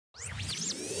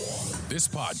This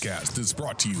podcast is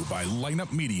brought to you by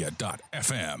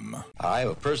lineupmedia.fm. I have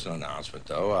a personal announcement,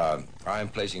 though. I'm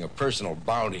placing a personal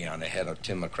bounty on the head of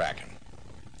Tim McCracken.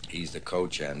 He's the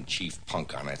coach and chief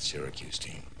punk on that Syracuse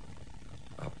team.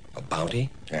 A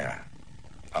bounty? Yeah.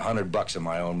 $100 of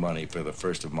my own money for the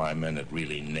first of my men that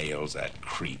really nails that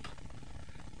creep.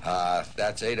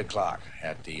 That's 8 o'clock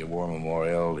at the War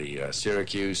Memorial, the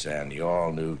Syracuse, and the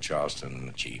all-new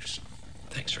Charleston Chiefs.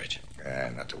 Thanks, Rich.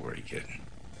 Not to worry, kid.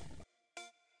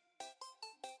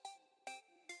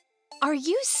 Are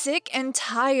you sick and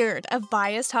tired of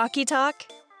biased hockey talk?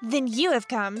 Then you have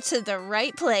come to the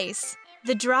right place.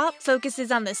 The Drop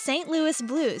focuses on the St. Louis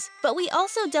Blues, but we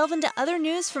also delve into other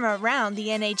news from around the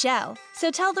NHL.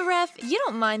 So tell the ref you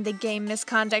don't mind the game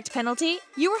misconduct penalty.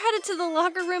 You were headed to the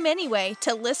locker room anyway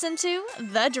to listen to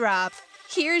The Drop.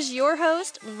 Here's your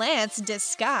host, Lance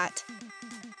Descott.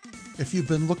 If you've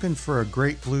been looking for a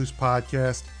great blues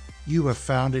podcast, you have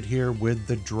found it here with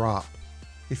The Drop.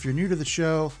 If you're new to the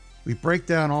show, we break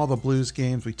down all the Blues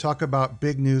games, we talk about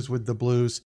big news with the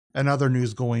Blues, and other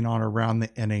news going on around the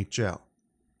NHL.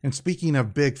 And speaking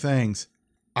of big things,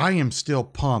 I am still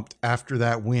pumped after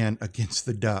that win against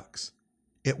the Ducks.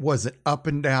 It was an up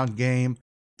and down game.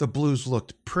 The Blues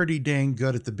looked pretty dang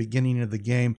good at the beginning of the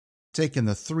game, taking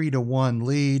the 3-1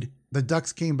 lead. The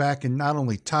Ducks came back and not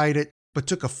only tied it, but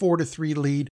took a 4-3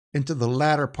 lead into the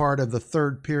latter part of the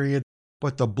third period.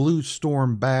 But the Blues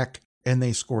stormed back and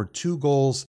they scored 2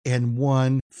 goals and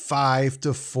won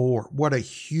 5-4. What a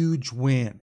huge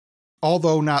win.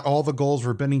 Although not all the goals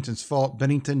were Bennington's fault,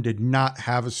 Bennington did not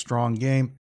have a strong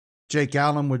game. Jake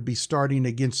Allen would be starting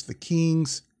against the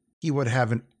Kings. He would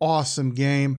have an awesome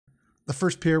game. The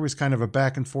first period was kind of a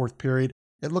back and forth period.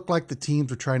 It looked like the teams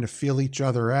were trying to feel each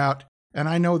other out. And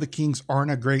I know the Kings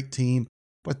aren't a great team,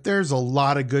 but there's a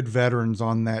lot of good veterans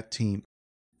on that team.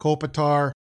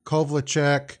 Kopitar,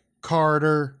 Kovacek,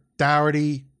 Carter,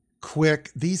 Dougherty, Quick.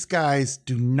 These guys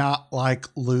do not like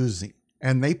losing.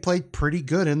 And they played pretty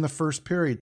good in the first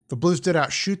period. The Blues did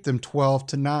outshoot them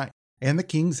 12-9. And the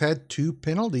Kings had 2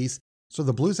 penalties. So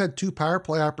the Blues had 2 power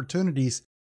play opportunities.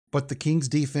 But the Kings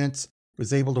defense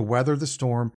was able to weather the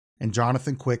storm. And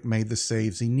Jonathan Quick made the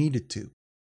saves he needed to.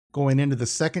 Going into the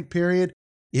second period,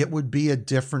 it would be a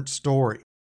different story.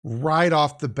 Right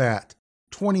off the bat,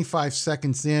 25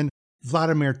 seconds in,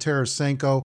 Vladimir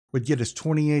Tarasenko would get his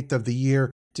 28th of the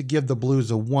year to give the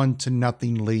Blues a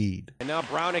 1-0 lead. And now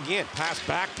Brown again, pass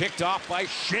back, picked off by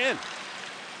Schenn.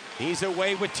 He's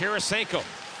away with Tarasenko.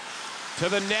 To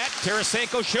the net,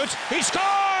 Tarasenko shoots, he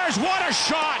scores! What a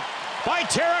shot by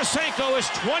Tarasenko, his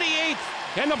 28th,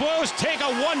 and the Blues take a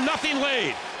 1-0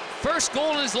 lead. First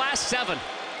goal in his last 7,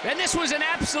 and this was an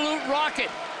absolute rocket.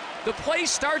 The play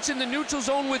starts in the neutral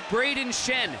zone with Brayden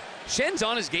Schenn. Schenn's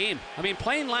on his game. I mean,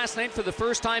 playing last night for the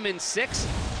first time in 6,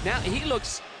 now he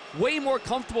looks way more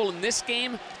comfortable in this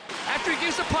game. After he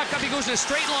gives the puck up, he goes in a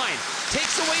straight line,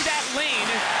 takes away that lane,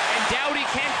 and Doughty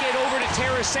can't get over to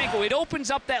Tarasenko. It opens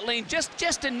up that lane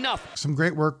just enough. Some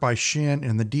great work by Schenn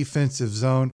in the defensive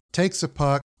zone. Takes a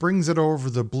puck, brings it over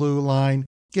the blue line,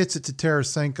 gets it to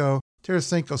Tarasenko.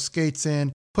 Tarasenko skates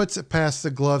in, puts it past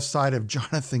the glove side of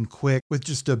Jonathan Quick with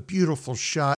just a beautiful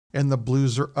shot, and the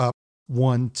Blues are up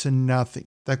 1-0.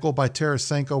 That goal by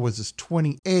Tarasenko was his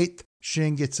 28th.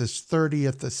 Schenn gets his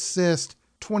 30th assist,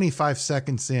 25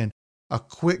 seconds in. A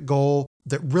quick goal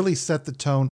that really set the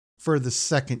tone for the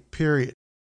second period.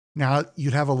 Now,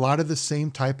 you'd have a lot of the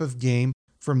same type of game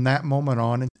from that moment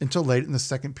on until late in the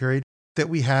second period that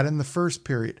we had in the first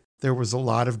period. There was a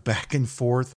lot of back and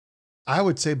forth. I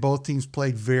would say both teams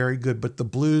played very good, but the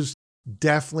Blues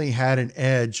definitely had an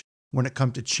edge when it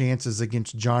come to chances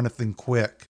against Jonathan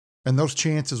Quick. And those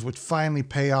chances would finally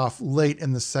pay off late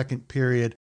in the second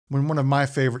period when one of my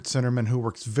favorite centermen who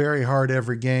works very hard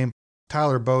every game,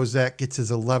 Tyler Bozak, gets his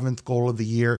 11th goal of the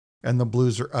year, and the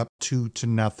Blues are up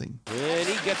 2-0. And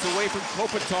he gets away from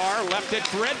Kopitar, left it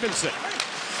for Edmondson.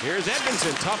 Here's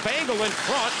Edmondson, tough angle in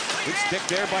front. Good stick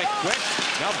there by Quick.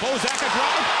 Now Bozak a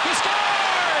drive, he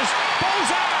scores!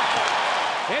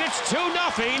 Bozak! And it's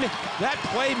 2-0. That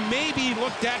play may be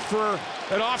looked at for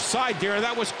an offside there.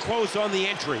 That was close on the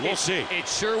entry. We'll see. It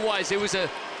sure was. It was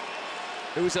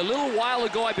a little while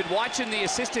ago. I've been watching the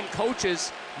assistant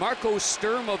coaches, Marco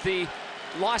Sturm of the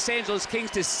Los Angeles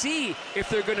Kings, to see if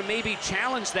they're going to maybe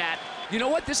challenge that. You know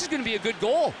what? This is going to be a good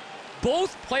goal.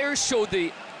 Both players showed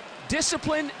the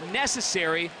discipline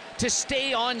necessary to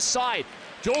stay on side.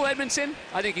 Joel Edmondson,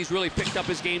 I think he's really picked up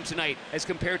his game tonight as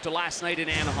compared to last night in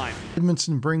Anaheim.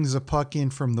 Edmondson brings a puck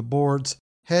in from the boards,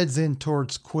 heads in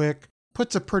towards Quick,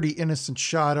 puts a pretty innocent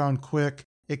shot on Quick.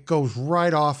 It goes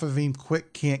right off of him.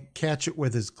 Quick can't catch it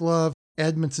with his glove,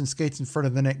 Edmondson skates in front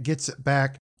of the net, gets it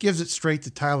back, gives it straight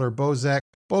to Tyler Bozak.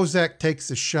 Bozak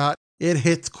takes a shot. It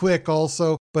hits quick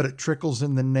also, but it trickles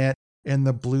in the net, and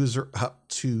the Blues are up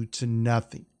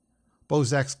 2-0.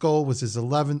 Bozak's goal was his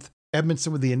 11th.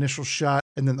 Edmondson with the initial shot,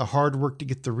 and then the hard work to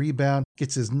get the rebound,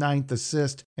 gets his 9th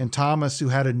assist. And Thomas, who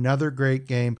had another great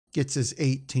game, gets his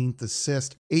 18th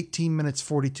assist. 18 minutes,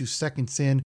 42 seconds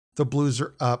in, the Blues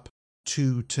are up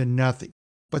 2-0.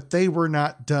 But they were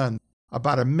not done.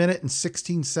 About a minute and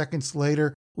 16 seconds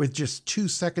later, with just 2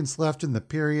 seconds left in the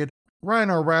period,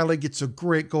 Ryan O'Reilly gets a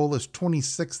great goal, his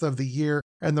 26th of the year,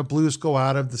 and the Blues go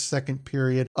out of the second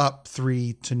period up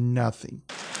 3-0.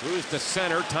 Blues to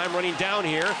center, time running down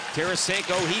here.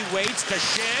 Tarasenko, he waits to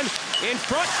Shen. In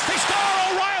front, they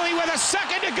score! O'Reilly with a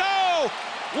second to go!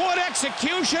 What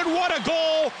execution, what a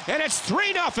goal, and it's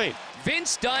 3-0.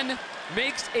 Vince Dunn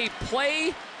makes a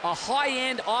play, a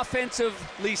high-end,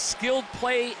 offensively skilled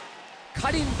play,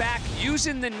 cutting back,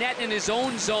 using the net in his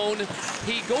own zone.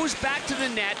 He goes back to the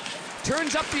net,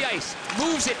 turns up the ice,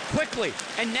 moves it quickly,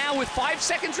 and now with 5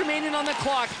 seconds remaining on the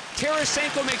clock,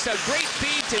 Tarasenko makes a great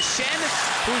feed to Shen,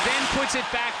 who then puts it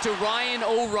back to Ryan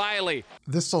O'Reilly.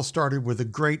 This all started with a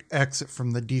great exit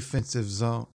from the defensive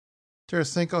zone.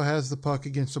 Tarasenko has the puck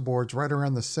against the boards right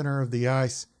around the center of the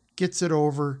ice, gets it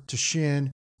over to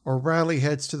Shen. O'Reilly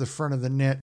heads to the front of the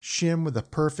net. Shen with a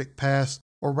perfect pass.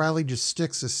 O'Reilly just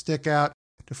sticks his stick out,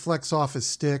 deflects off his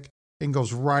stick, and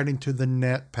goes right into the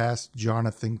net past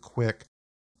Jonathan Quick.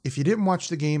 If you didn't watch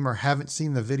the game or haven't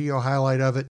seen the video highlight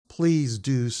of it, please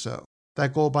do so.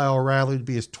 That goal by O'Reilly would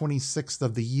be his 26th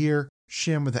of the year.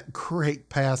 Shen with that great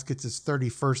pass gets his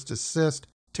 31st assist.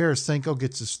 Tarasenko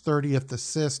gets his 30th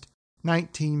assist.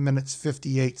 19 minutes,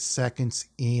 58 seconds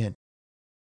in.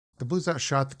 The Blues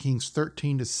outshot the Kings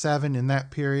 13-7 in that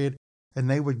period, and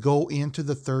they would go into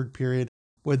the third period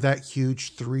with that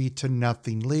huge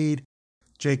 3-0 lead.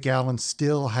 Jake Allen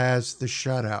still has the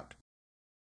shutout.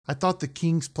 I thought the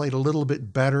Kings played a little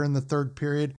bit better in the third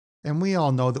period, and we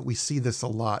all know that we see this a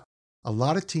lot. A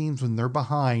lot of teams, when they're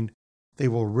behind, they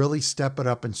will really step it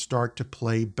up and start to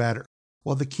play better.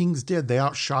 Well, the Kings did. They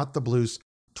outshot the Blues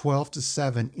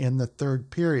 12-7 in the third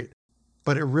period,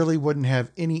 but it really wouldn't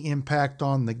have any impact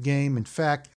on the game. In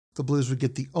fact, the Blues would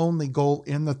get the only goal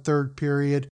in the third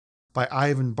period by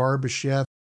Ivan Barbashev,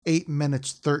 8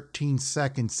 minutes, 13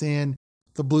 seconds in.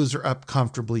 The Blues are up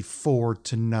comfortably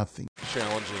 4-0.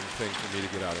 Challenging thing for me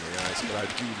to get out of the ice, but I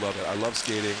do love it. I love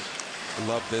skating. I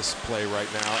love this play right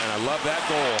now, and I love that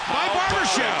goal. By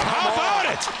Barbashev, how about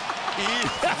it?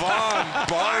 Ivan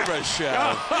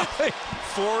Barbashev,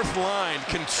 fourth line,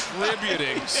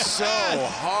 contributing so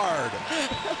hard.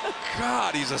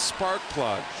 God, he's a spark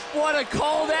plug. What a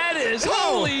call that is!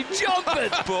 Holy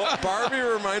jumping! Barbie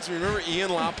reminds me, remember Ian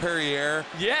LaPerriere?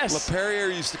 Yes.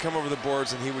 LaPerriere used to come over the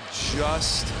boards and he would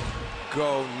just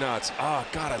go nuts. Oh,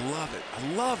 God, I love it.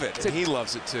 I love it. And he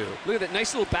loves it too. Look at that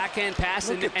nice little backhand pass,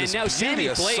 Look at this now Sammy beauty,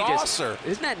 a Blais. saucer.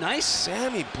 Isn't that nice?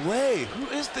 Sammy Blais,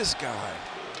 who is this guy?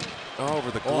 Oh,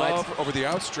 over the glove, over the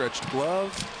outstretched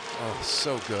glove. Oh,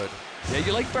 so good. Yeah,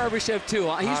 you like Barbashev too,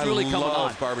 huh? He's really coming on. I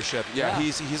love Barbashev. Yeah,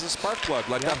 he's a spark plug.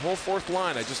 Like that whole fourth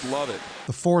line, I just love it.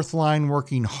 The fourth line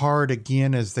working hard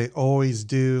again, as they always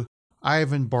do.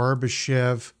 Ivan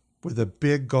Barbashev with a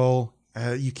big goal.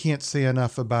 You can't say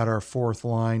enough about our fourth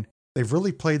line. They've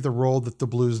really played the role that the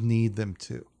Blues need them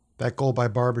to. That goal by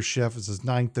Barbashev is his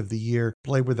 9th of the year.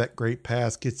 Played with that great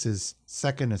pass, gets his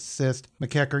 2nd assist.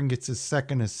 McEachern gets his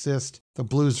 2nd assist. The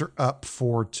Blues are up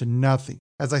 4-0.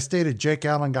 As I stated, Jake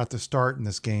Allen got the start in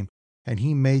this game, and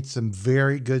he made some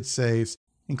very good saves,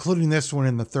 including this one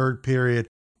in the third period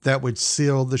that would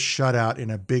seal the shutout in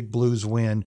a big Blues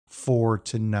win,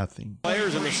 4-0.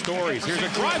 Players and the stories. Here's a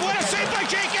drive. What a save by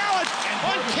Jake Allen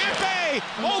on Kempe!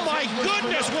 Oh my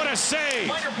goodness, what a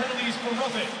save!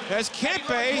 As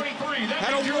Kempe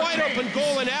had a wide open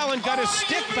goal and Allen got his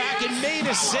stick back and made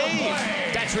a save.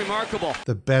 That's remarkable.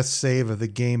 The best save of the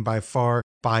game by far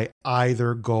by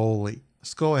either goalie.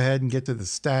 Let's go ahead and get to the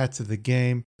stats of the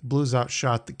game. The Blues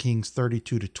outshot the Kings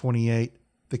 32-28.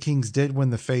 The Kings did win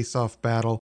the face-off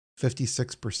battle,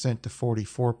 56% to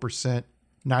 44%.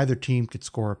 Neither team could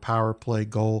score a power play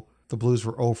goal. The Blues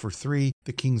were 0 for 3.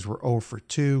 The Kings were 0 for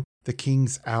 2. The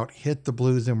Kings out-hit the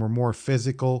Blues and were more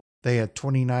physical. They had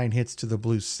 29 hits to the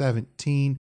Blues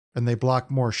 17, and they blocked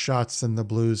more shots than the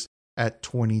Blues at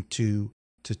 22-12.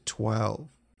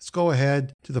 Let's go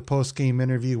ahead to the post-game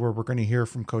interview where we're going to hear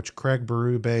from Coach Craig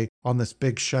Berube on this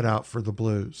big shutout for the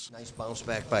Blues. Nice bounce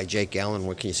back by Jake Allen.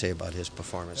 What can you say about his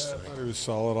performance tonight? I thought he was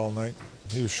solid all night.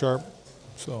 He was sharp,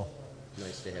 so.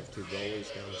 Nice to have two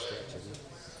goalies down the stretch, isn't it?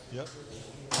 Yep.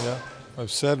 Yeah,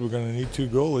 I've said we're going to need two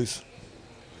goalies.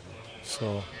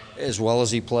 So, As well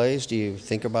as he plays, do you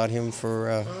think about him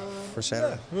for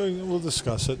Saturday? we'll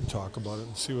discuss it and talk about it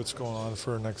and see what's going on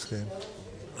for our next game.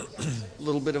 A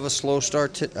little bit of a slow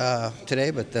start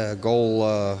today, but the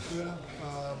goal.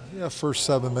 First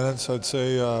 7 minutes, I'd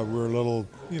say we're a little,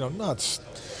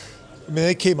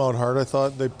 they came out hard. I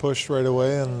thought they pushed right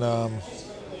away, and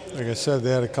like I said,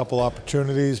 they had a couple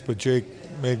opportunities, but Jake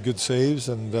made good saves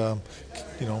and,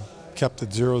 kept it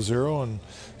 0-0, and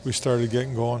we started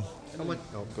getting going.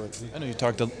 I know you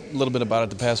talked a little bit about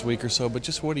it the past week or so, but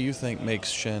just what do you think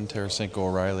makes Schenn, Tarasenko,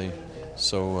 O'Reilly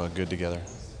so good together?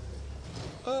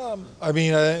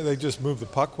 They just move the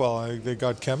puck well. They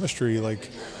got chemistry. They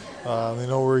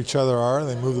know where each other are.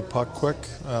 They move the puck quick.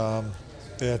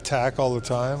 They attack all the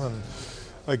time,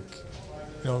 and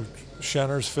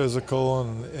Schenner's physical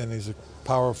and he's a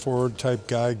power forward type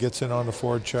guy. Gets in on the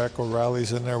forward check.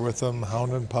 O'Reilly's in there with him,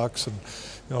 hounding pucks, and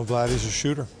Vladdy's a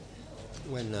shooter.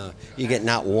 When you get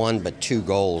not one but two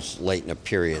goals late in a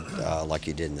period, like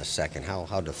you did in the second,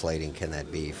 how deflating can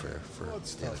that be for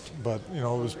the other team? But it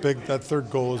was big. That third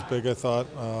goal was big, I thought,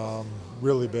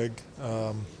 really big.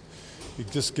 It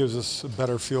just gives us a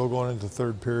better feel going into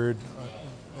third period,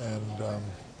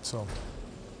 so.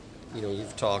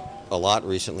 You've talked a lot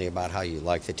recently about how you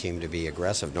like the team to be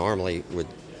aggressive. Normally, with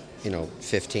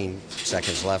 15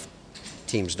 seconds left,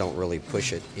 teams don't really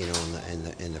push it,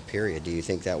 in the period. Do you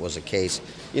think that was a case?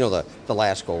 The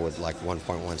last goal with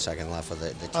 1.1 second left of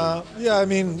the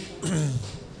team.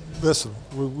 Listen,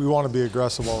 we want to be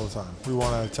aggressive all the time. We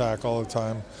want to attack all the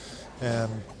time,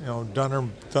 and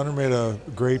Dunner made a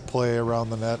great play around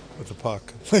the net with the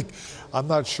puck. I'm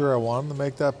not sure I want him to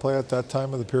make that play at that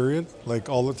time of the period,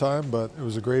 all the time, but it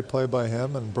was a great play by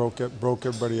him and broke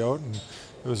everybody out, and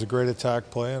it was a great attack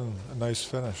play and a nice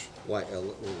finish. What, a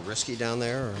little risky down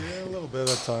there? Or? Yeah, a little bit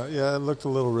at time. Yeah, it looked a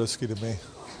little risky to me.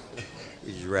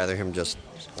 Would you rather him just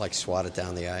swat it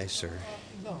down the ice, or?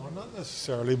 No, not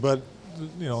necessarily, but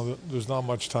there's not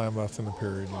much time left in the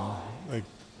period.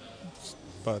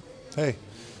 But hey,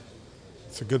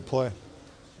 it's a good play.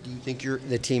 Do you think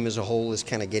the team as a whole is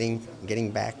kind of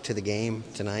getting back to the game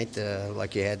tonight,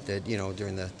 like you had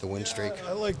during the win streak?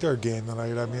 I liked our game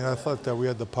tonight. I thought that we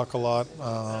had the puck a lot.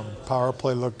 Power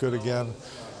play looked good again.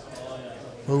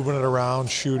 Moving it around,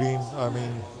 shooting.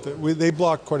 They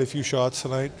blocked quite a few shots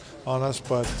tonight on us,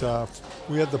 but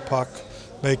we had the puck,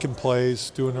 making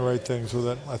plays, doing the right things with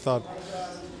it. I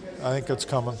think it's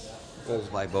coming. Goals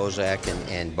by Bozak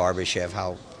and Barbashev.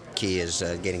 How key is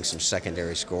getting some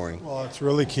secondary scoring? Well, it's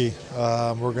really key.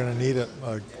 We're going to need it.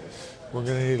 We're going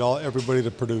to need everybody to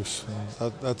produce.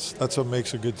 And that's what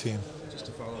makes a good team. Just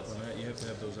to follow up on that, you have to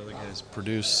have those other guys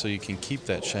produce so you can keep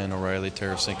that Schenn, O'Reilly,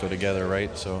 Tarasenko together,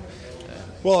 right? So.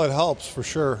 Well, it helps for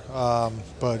sure,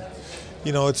 but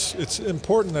it's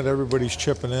important that everybody's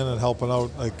chipping in and helping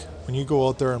out. When you go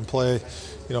out there and play,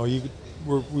 we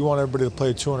want everybody to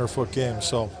play a 200-foot game.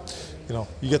 So,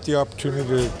 you get the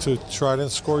opportunity to try to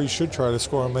score. You should try to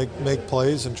score and make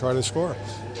plays and try to score.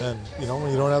 And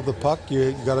when you don't have the puck,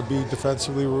 you got to be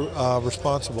defensively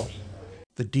responsible.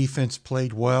 The defense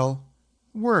played well.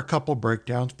 There were a couple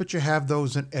breakdowns, but you have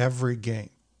those in every game.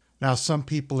 Now, some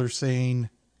people are saying,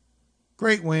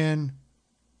 great win,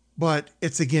 but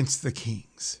it's against the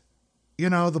Kings.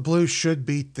 The Blues should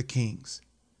beat the Kings.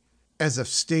 As I've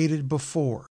stated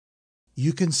before,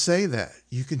 you can say that.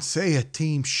 You can say a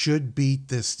team should beat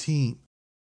this team,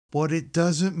 but it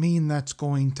doesn't mean that's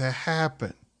going to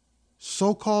happen.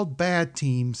 So-called bad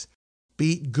teams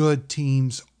beat good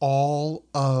teams all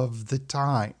of the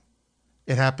time.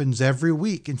 It happens every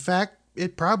week. In fact,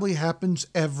 it probably happens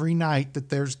every night that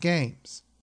there's games.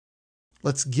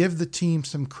 Let's give the team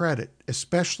some credit,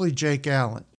 especially Jake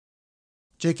Allen.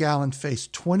 Jake Allen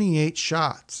faced 28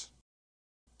 shots,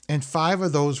 and 5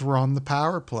 of those were on the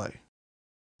power play.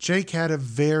 Jake had a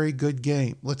very good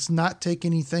game. Let's not take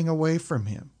anything away from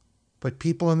him. But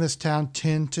people in this town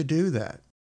tend to do that.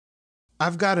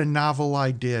 I've got a novel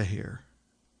idea here.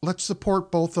 Let's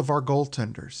support both of our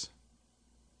goaltenders.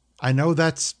 I know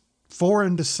that's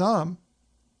foreign to some,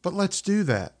 but let's do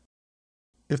that.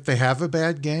 If they have a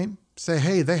bad game, say,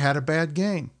 hey, they had a bad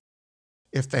game.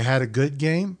 If they had a good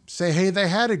game, say, hey, they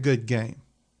had a good game.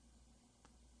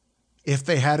 If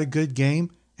they had a good game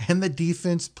and the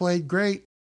defense played great,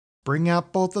 bring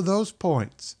out both of those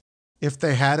points. If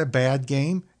they had a bad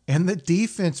game and the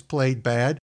defense played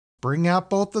bad, bring out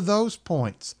both of those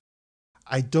points.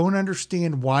 I don't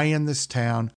understand why in this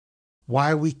town,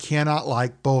 why we cannot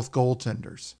like both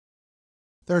goaltenders.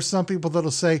 There are some people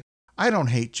that'll say, I don't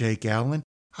hate Jake Allen.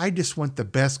 I just want the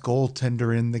best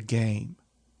goaltender in the game.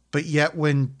 But yet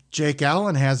when Jake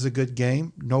Allen has a good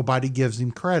game, nobody gives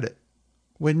him credit.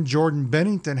 When Jordan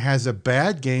Bennington has a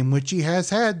bad game, which he has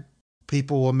had,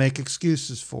 people will make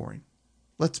excuses for him.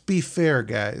 Let's be fair,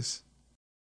 guys.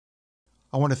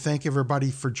 I want to thank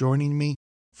everybody for joining me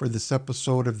for this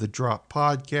episode of the Drop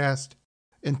Podcast.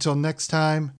 Until next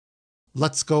time,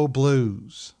 let's go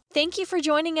Blues. Thank you for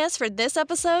joining us for this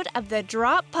episode of the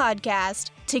Drop Podcast.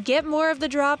 To get more of The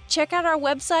Drop, check out our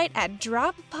website at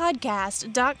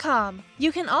droppodcast.com.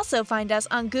 You can also find us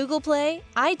on Google Play,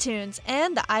 iTunes,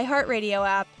 and the iHeartRadio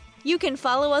app. You can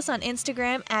follow us on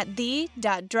Instagram at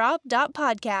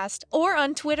the.drop.podcast or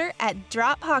on Twitter at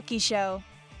Drop Hockey Show.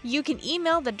 You can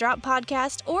email the Drop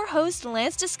Podcast or host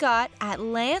Lance DeScott at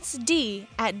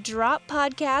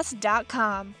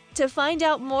lanced@droppodcast.com. To find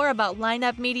out more about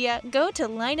Lineup Media, go to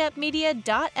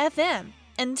lineupmedia.fm.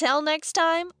 Until next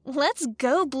time, let's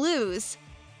go Blues!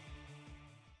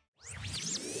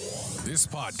 This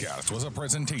podcast was a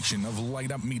presentation of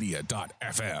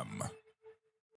lineupmedia.fm.